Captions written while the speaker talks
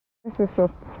This is a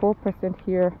 4%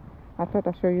 here. I thought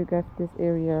I'd show you guys this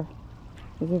area.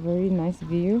 It's a very nice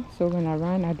view. So when I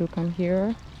run, I do come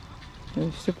here.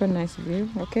 It's super nice view.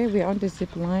 Okay, we're on the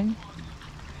zip line.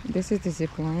 This is the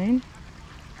zip line.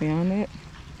 We're on it.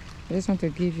 I just want to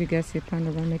give you guys a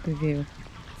panoramic view.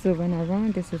 So when I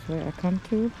run, this is where I come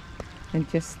to, and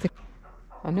just stick.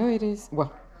 I know it is.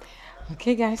 Well,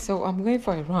 okay, guys. So I'm going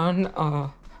for a run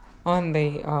on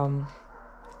the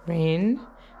rain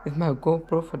with my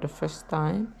GoPro for the first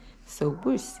time. So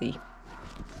we'll see.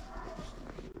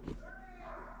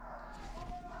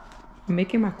 I'm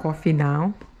making my coffee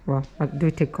now. Well, I do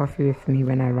take coffee with me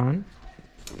when I run.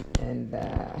 And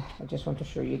I just want to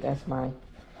show you guys my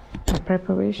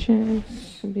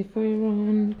preparations before I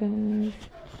run, guys.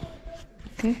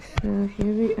 Okay, so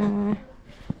here we are.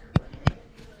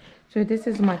 So this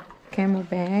is my camel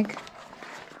bag.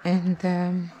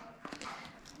 And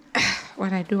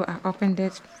what I do, I open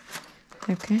this,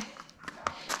 okay,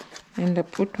 and I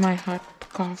put my hot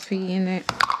coffee in it.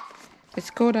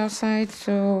 It's cold outside,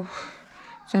 so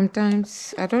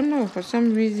sometimes, I don't know, for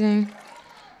some reason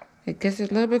it gets a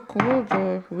little bit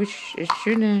colder, which it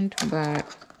shouldn't, but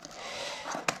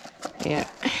yeah,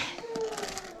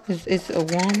 it's a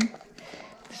warm.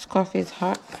 This coffee is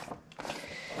hot,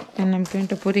 and I'm going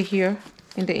to put it here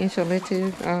in the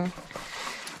insulative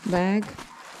bag.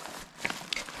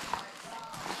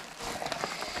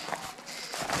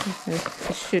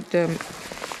 It should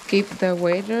keep the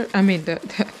weather, I mean the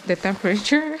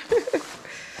temperature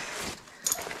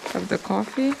of the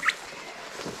coffee.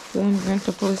 So I'm going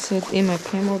to put it in my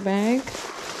camel bag.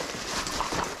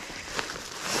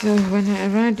 So when I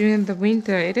run during the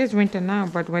winter, it is winter now,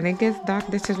 but when it gets dark,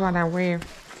 this is what I wear.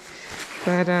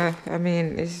 But I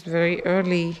mean, it's very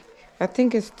early. I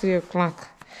think it's 3 o'clock.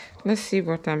 Let's see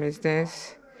what time is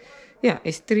this. Yeah,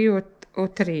 it's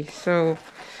 3:03. So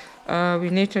we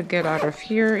need to get out of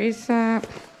here ASAP.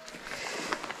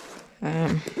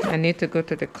 I need to go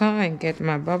to the car and get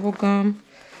my bubble gum.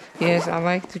 Yes, I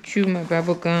like to chew my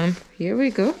bubble gum. Here we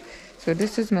go. So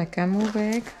this is my camel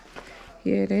bag.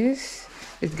 Here it is.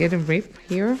 It's getting ripped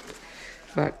here,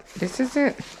 but this is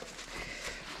it.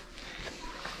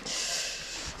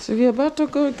 So we're about to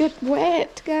go get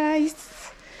wet, guys.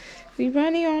 We're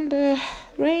running on the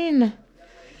rain.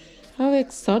 How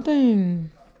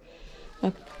exciting.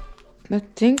 I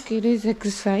think it is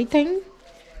exciting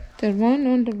to run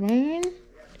on the rain,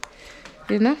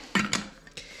 you know.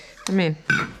 I mean,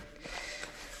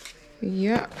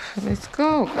 yeah, let's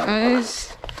go,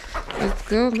 guys.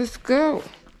 Let's go.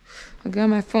 I got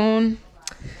my phone.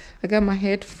 I got my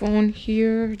headphone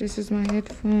here. This is my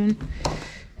headphone.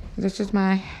 This is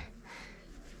my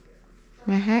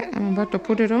hat. I'm about to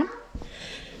put it on.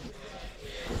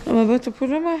 I'm about to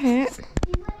put on my hat.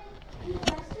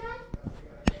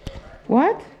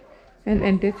 What?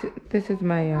 And this is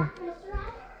my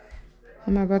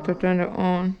I'm about to turn it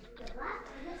on.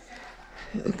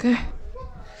 Okay.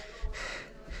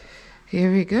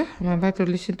 Here we go. I'm about to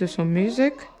listen to some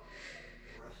music.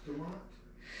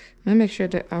 Let me make sure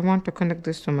that I want to connect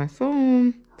this to my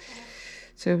phone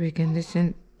so we can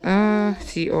listen.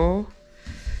 CO.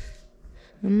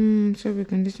 So we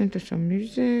can listen to some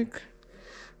music.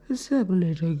 What's up,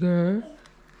 little girl?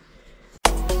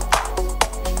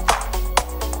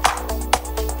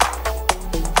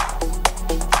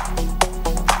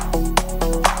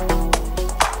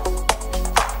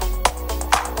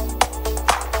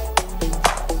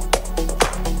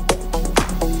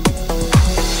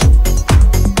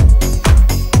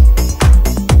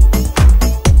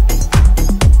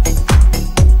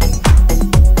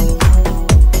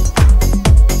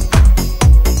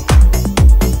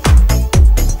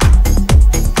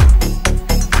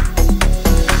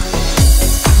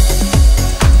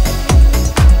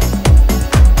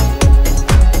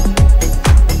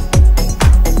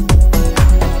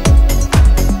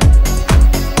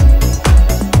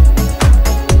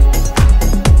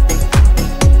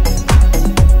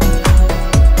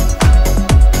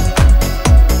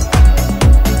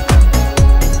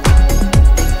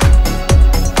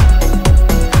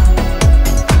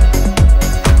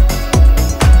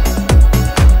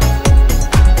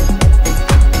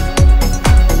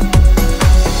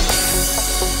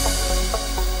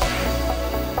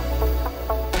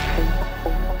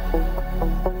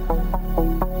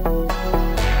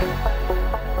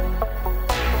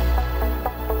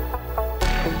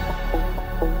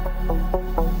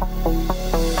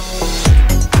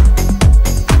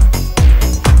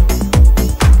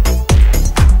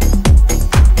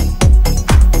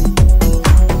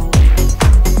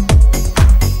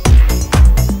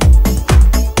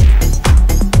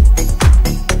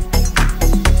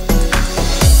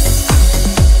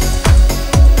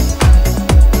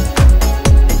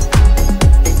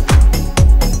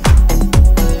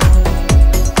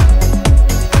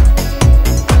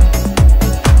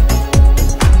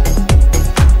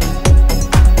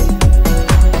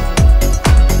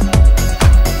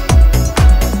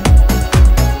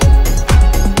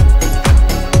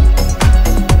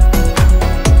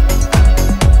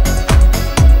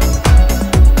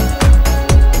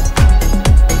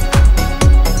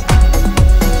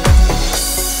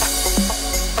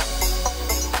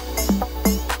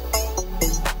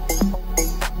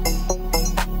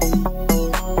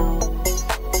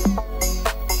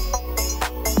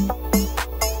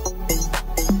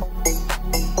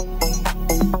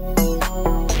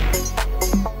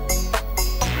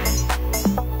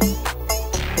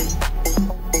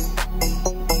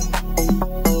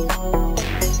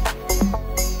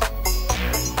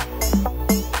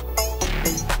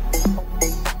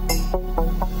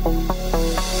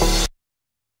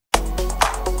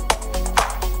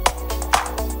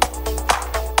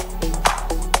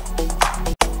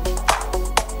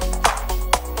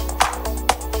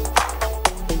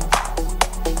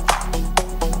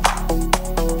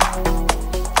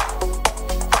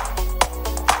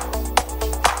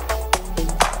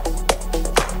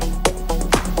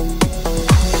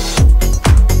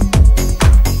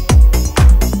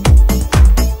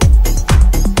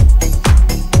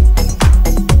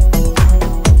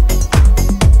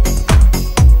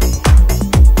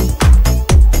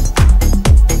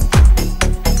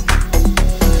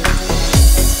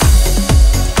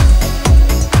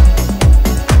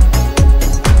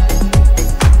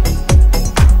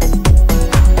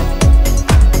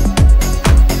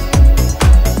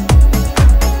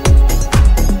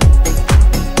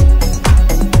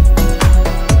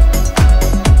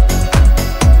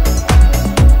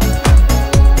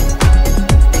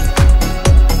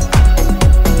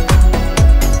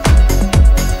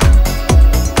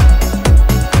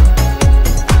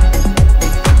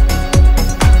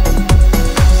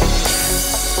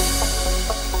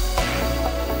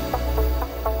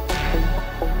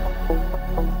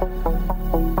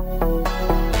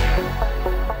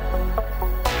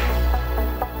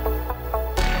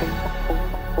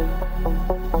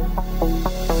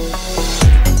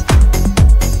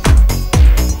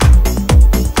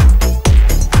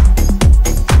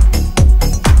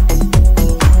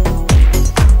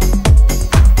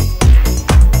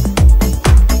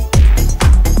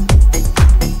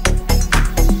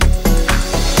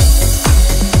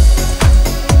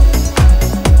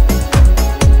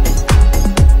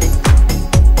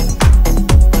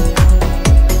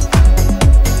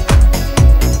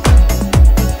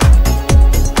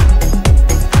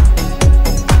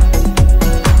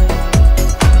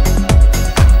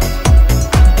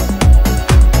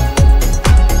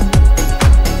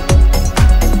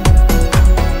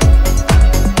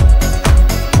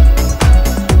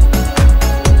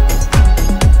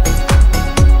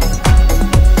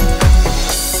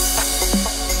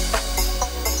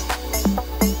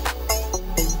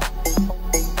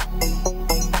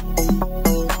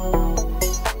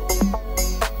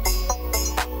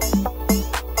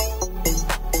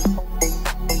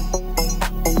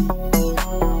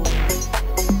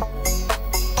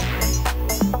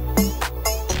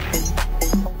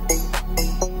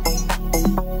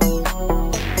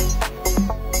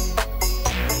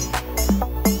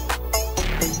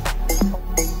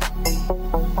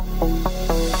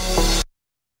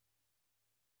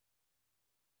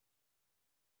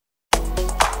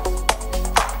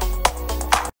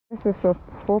 with a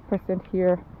 4%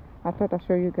 here. I thought I'd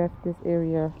show you guys this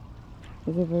area.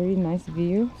 It's a very nice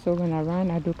view. So when I run,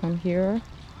 I do come here.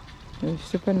 It's a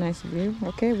super nice view.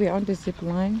 Okay, we're on the zip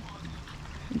line.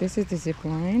 This is the zip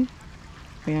line.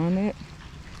 We're on it.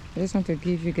 I just want to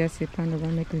give you guys a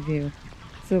panoramic view.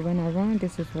 So when I run,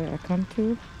 this is where I come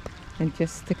to, and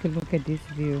just take a look at this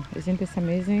view. Isn't this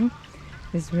amazing?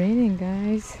 It's raining,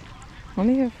 guys.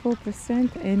 Only have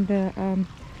 4%, and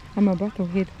I'm about to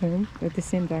head home at the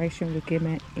same direction we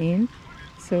came in.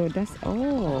 So that's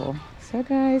all. So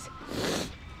guys,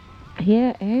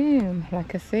 here I am.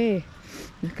 Like I say,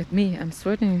 look at me. I'm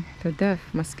sweating to death.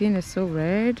 My skin is so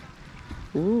red.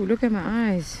 Ooh, look at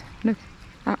my eyes. Look,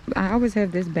 I always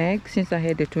have this bag since I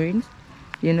had the twins.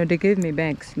 You know, they gave me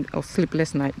bags of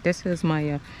sleepless night. This is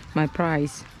my my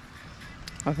prize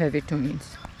of having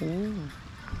twins. Ooh.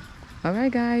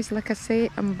 Alright guys, like I say,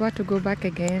 I'm about to go back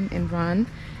again and run,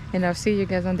 and I'll see you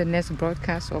guys on the next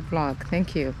broadcast or vlog.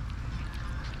 Thank you.